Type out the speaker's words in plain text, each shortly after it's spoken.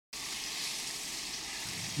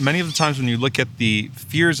many of the times when you look at the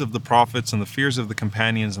fears of the prophets and the fears of the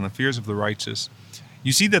companions and the fears of the righteous,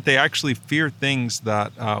 you see that they actually fear things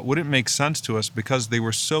that wouldn't make sense to us because they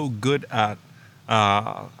were so good at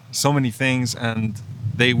so many things, and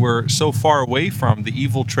they were so far away from the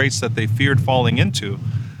evil traits that they feared falling into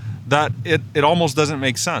that it almost doesn't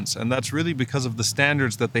make sense. And that's really because of the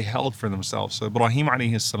standards that they held for themselves. So Ibrahim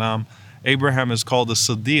alayhi salam, Abraham is called the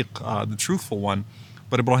Siddiq, the truthful one,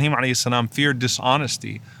 but Ibrahim alayhi salam feared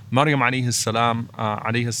dishonesty. Maryam alayhi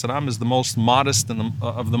salam is the most modest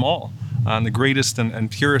of them all, and the greatest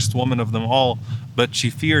and purest woman of them all, but she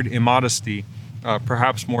feared immodesty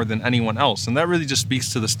perhaps more than anyone else. And that really just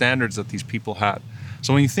speaks to the standards that these people had.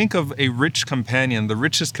 So when you think of a rich companion, the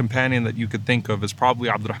richest companion that you could think of is probably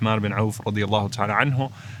Abdulrahman ibn Auf radiallahu ta'ala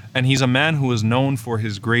anhu, and he's a man who is known for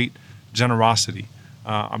his great generosity.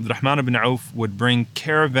 Abdulrahman ibn Auf would bring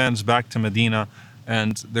caravans back to Medina,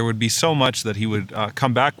 and there would be so much that he would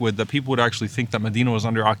come back with that people would actually think that Medina was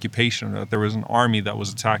under occupation, or that there was an army that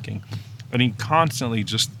was attacking. And he constantly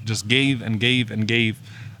just gave and gave and gave,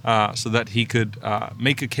 so that he could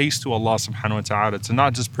make a case to Allah subhanahu wa ta'ala to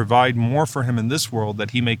not just provide more for him in this world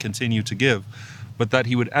that he may continue to give, but that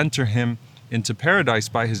he would enter him into paradise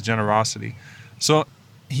by his generosity. So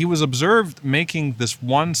he was observed making this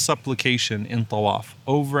one supplication in tawaf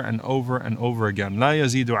over and over and over again, la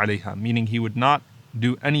yazidu alayha, meaning he would not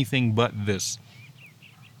do anything but this.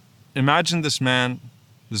 Imagine this man,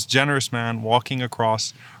 this generous man, walking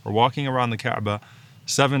across or walking around the Kaaba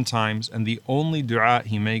 7 times, and the only dua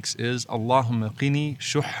he makes is Allahumma qini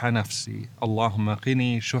shuhha nafsi, Allahumma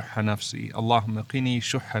qini shuhha nafsi, Allahumma qini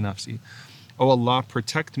shuhha nafsi. Oh Allah,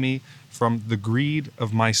 protect me from the greed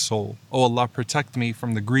of my soul. Oh Allah, protect me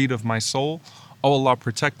from the greed of my soul. Oh Allah,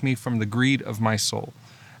 protect me from the greed of my soul.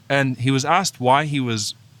 And he was asked why he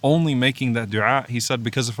was only making that dua. He said,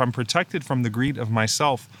 because if I'm protected from the greed of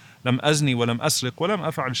myself, lam azni wa lam asriq wa lam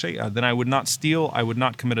af'al shay'a, then I would not steal, I would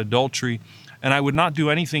not commit adultery, and I would not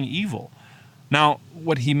do anything evil. Now,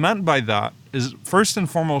 what he meant by that is, first and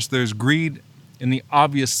foremost, there's greed in the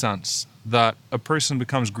obvious sense that a person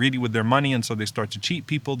becomes greedy with their money, and so they start to cheat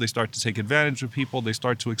people, they start to take advantage of people, they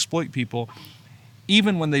start to exploit people,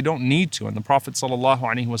 even when they don't need to. And the Prophet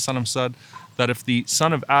ﷺ said that if the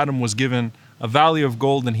son of Adam was given a valley of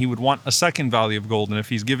gold, then he would want a second valley of gold. And if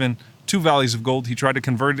he's given 2 valleys of gold, he tried to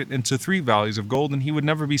convert it into 3 valleys of gold, and he would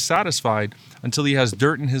never be satisfied until he has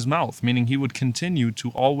dirt in his mouth, meaning he would continue to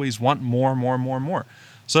always want more, more, more, more.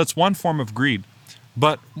 So that's one form of greed.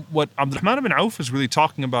 But what Abdulrahman ibn Auf is really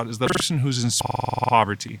talking about is that a person who's in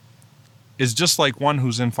poverty is just like one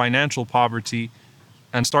who's in financial poverty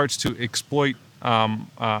and starts to exploit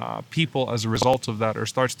people as a result of that, or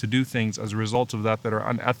starts to do things as a result of that are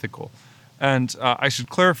unethical. And I should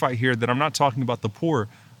clarify here that I'm not talking about the poor,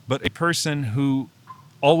 but a person who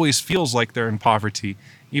always feels like they're in poverty,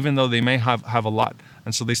 even though they may have a lot.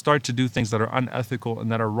 And so they start to do things that are unethical and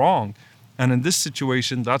that are wrong. And in this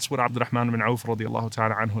situation, that's what Abdulrahman ibn Auf radiallahu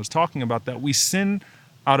ta'ala anhu is talking about, that we sin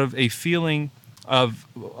out of a feeling of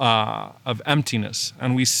emptiness.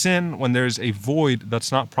 And we sin when there's a void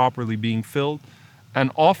that's not properly being filled. And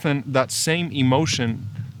often that same emotion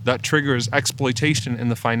that triggers exploitation in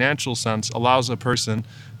the financial sense allows a person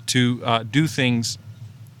to do things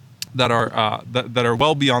that are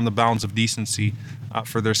well beyond the bounds of decency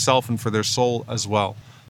for their self and for their soul as well.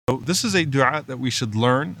 So this is a dua that we should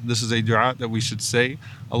learn. This is a dua that we should say.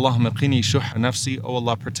 Allahumma qini shuhha nafsi. Oh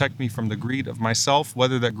Allah, protect me from the greed of myself,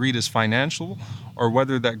 whether that greed is financial or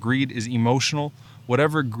whether that greed is emotional.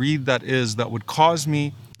 Whatever greed that is that would cause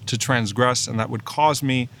me to transgress and that would cause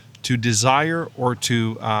me to desire or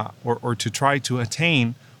to try to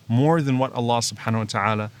attain more than what Allah subhanahu wa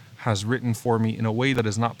ta'ala has written for me in a way that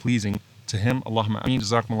is not pleasing to Him. Allahumma ameen.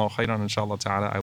 Jazakumullahu khairan, inshallah ta'ala.